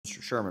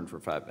Sherman for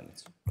 5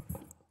 minutes.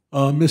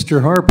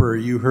 Mr. Harper,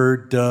 you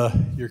heard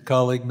your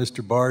colleague,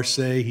 Mr. Barr,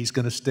 say he's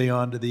going to stay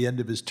on to the end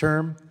of his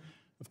term.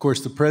 Of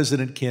course, the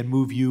president can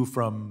move you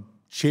from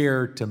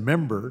chair to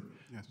member,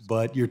 yes,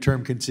 but your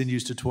term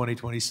continues to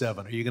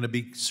 2027. Are you going to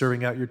be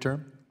serving out your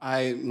term?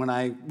 When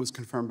I was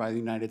confirmed by the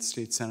United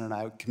States Senate,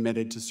 I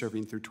committed to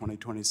serving through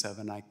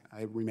 2027. I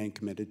remain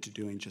committed to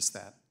doing just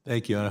that.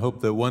 Thank you. And I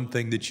hope the one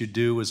thing that you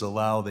do is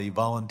allow the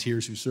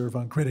volunteers who serve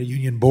on credit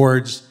union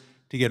boards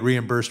to get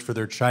reimbursed for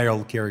their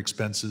child care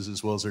expenses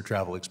as well as their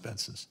travel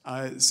expenses.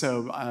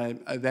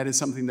 That is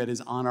something that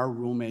is on our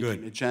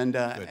rulemaking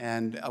agenda, Good.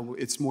 And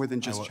it's more than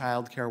just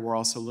child care. We're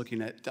also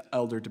looking at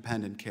elder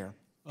dependent care.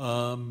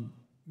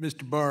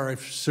 Mr. Barr,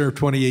 I've served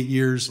 28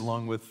 years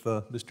along with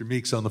Mr.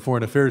 Meeks on the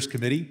Foreign Affairs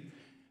Committee.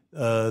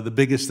 The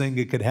biggest thing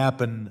that could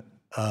happen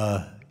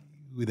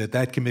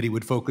that committee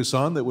would focus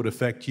on that would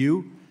affect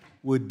you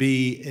would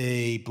be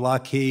a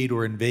blockade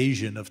or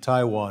invasion of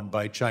Taiwan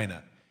by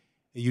China.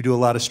 You do a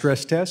lot of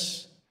stress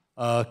tests.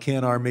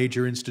 Can our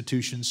major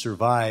institutions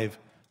survive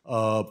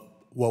what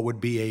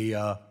would be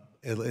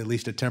at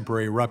least a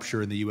temporary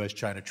rupture in the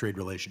U.S.-China trade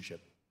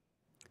relationship?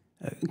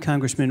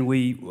 Congressman,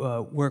 we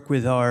work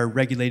with our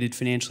regulated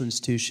financial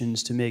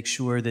institutions to make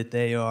sure that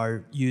they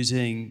are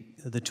using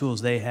the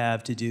tools they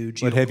have to do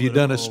geopolitical. But have you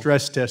done a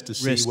stress test to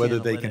see whether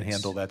they can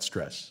handle that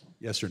stress?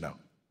 Yes or no?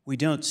 We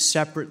don't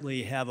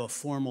separately have a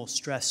formal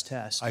stress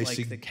test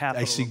like the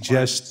capital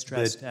suggest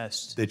stress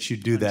test. that you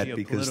do that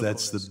because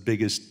that's the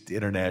biggest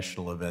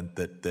international event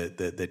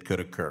that could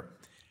occur.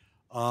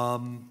 I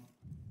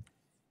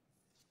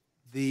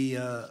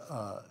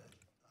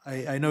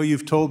know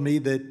you've told me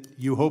that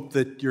you hope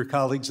that your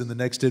colleagues in the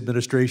next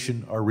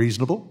administration are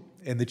reasonable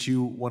and that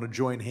you want to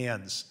join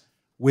hands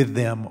with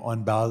them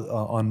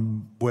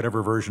on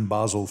whatever version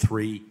Basel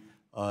III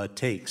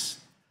takes.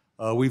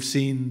 We've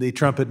seen the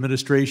Trump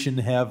administration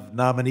have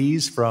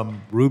nominees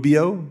from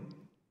Rubio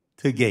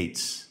to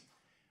Gates.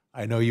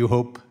 I know you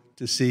hope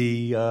to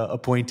see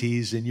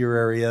appointees in your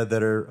area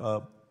that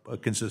are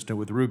consistent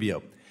with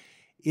Rubio.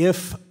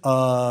 If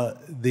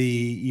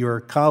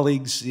your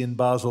colleagues in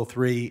Basel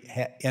III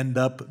end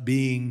up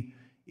being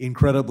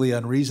incredibly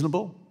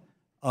unreasonable,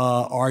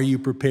 are you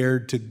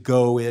prepared to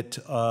go it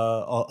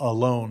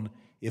alone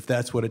if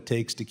that's what it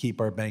takes to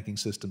keep our banking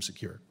system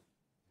secure?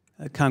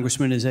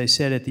 Congressman, as I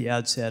said at the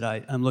outset,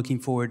 I'm looking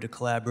forward to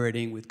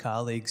collaborating with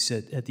colleagues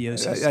at the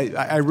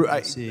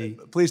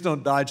OCC. Please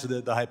don't dodge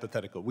the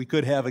hypothetical. We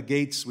could have a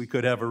Gates, we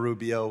could have a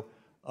Rubio.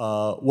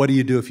 What do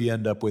you do if you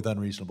end up with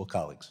unreasonable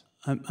colleagues?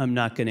 I'm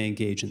not going to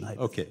engage in the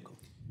hypothetical.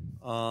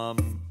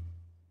 Okay.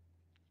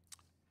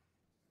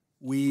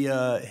 We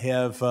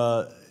have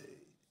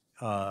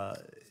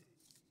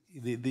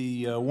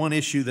the one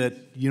issue that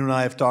you and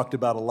I have talked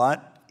about a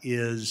lot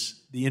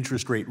is the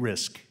interest rate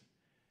risk.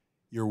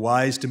 You're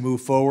wise to move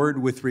forward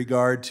with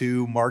regard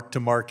to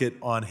mark-to-market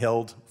on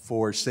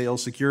held-for-sale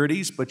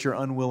securities, but you're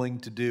unwilling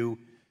to do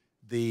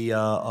the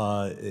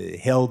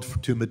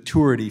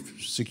held-to-maturity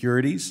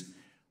securities.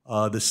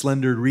 The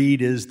slender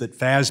read is that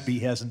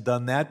FASB hasn't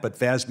done that, but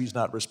FASB is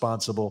not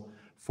responsible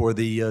for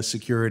the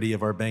security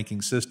of our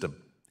banking system.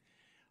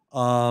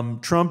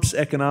 Trump's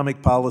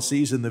economic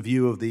policies, in the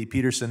view of the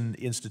Peterson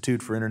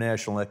Institute for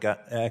International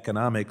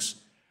Economics,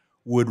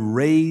 would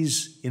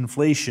raise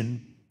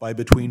inflation by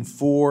between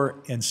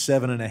 4 and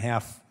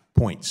 7.5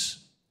 points.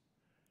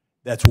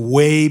 That's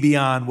way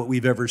beyond what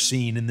we've ever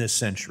seen in this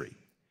century.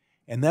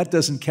 And that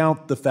doesn't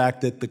count the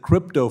fact that the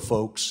crypto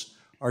folks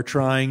are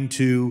trying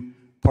to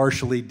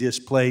partially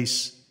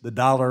displace the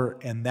dollar,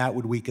 and that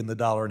would weaken the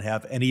dollar and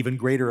have an even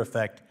greater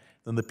effect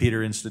than the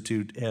Peter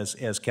Institute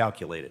has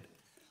calculated.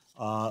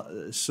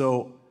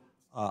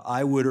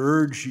 I would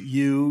urge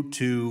you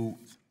to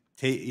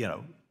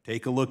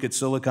take a look at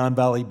Silicon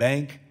Valley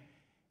Bank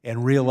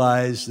and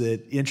realize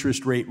that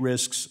interest rate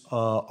risks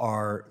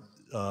are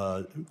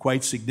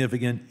quite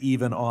significant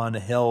even on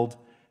held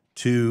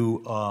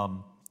to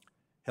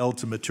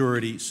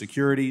maturity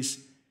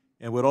securities,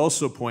 and would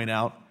also point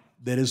out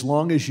that as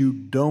long as you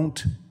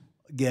don't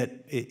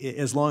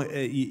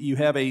you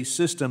have a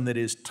system that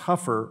is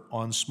tougher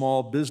on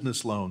small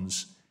business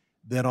loans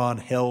than on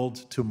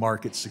held to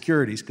market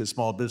securities, because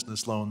small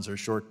business loans are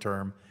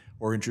short-term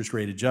or interest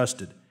rate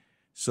adjusted.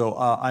 So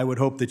I would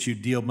hope that you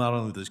deal not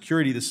only with the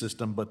security of the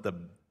system, but the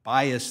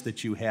bias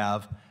that you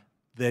have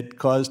that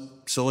caused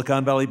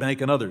Silicon Valley Bank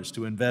and others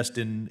to invest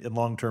in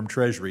long-term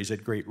treasuries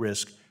at great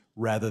risk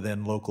rather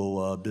than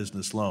local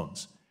business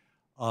loans.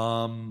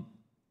 The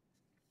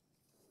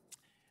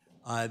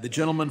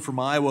gentleman from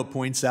Iowa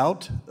points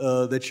out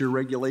that your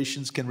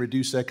regulations can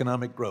reduce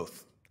economic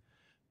growth.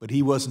 But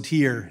he wasn't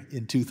here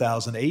in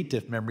 2008,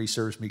 if memory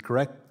serves me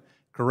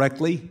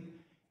correctly,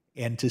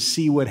 and to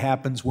see what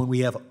happens when we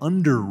have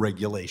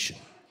under-regulation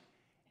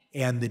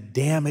and the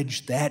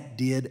damage that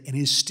did and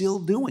is still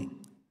doing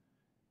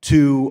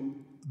to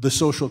the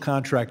social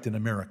contract in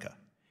America.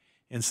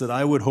 And so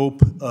I would hope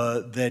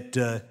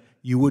that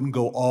you wouldn't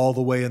go all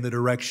the way in the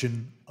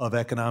direction of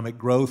economic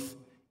growth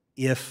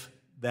if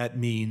that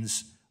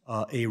means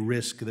a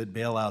risk that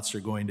bailouts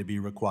are going to be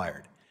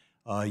required.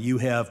 You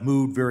have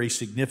moved very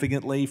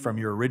significantly from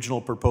your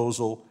original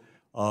proposal,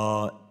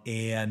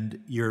 and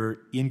your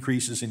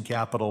increases in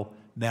capital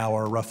now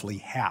are roughly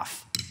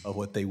half of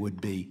what they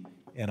would be.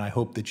 And I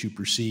hope that you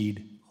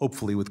proceed,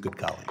 hopefully with good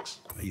colleagues.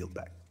 I yield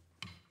back.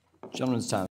 Gentleman's time.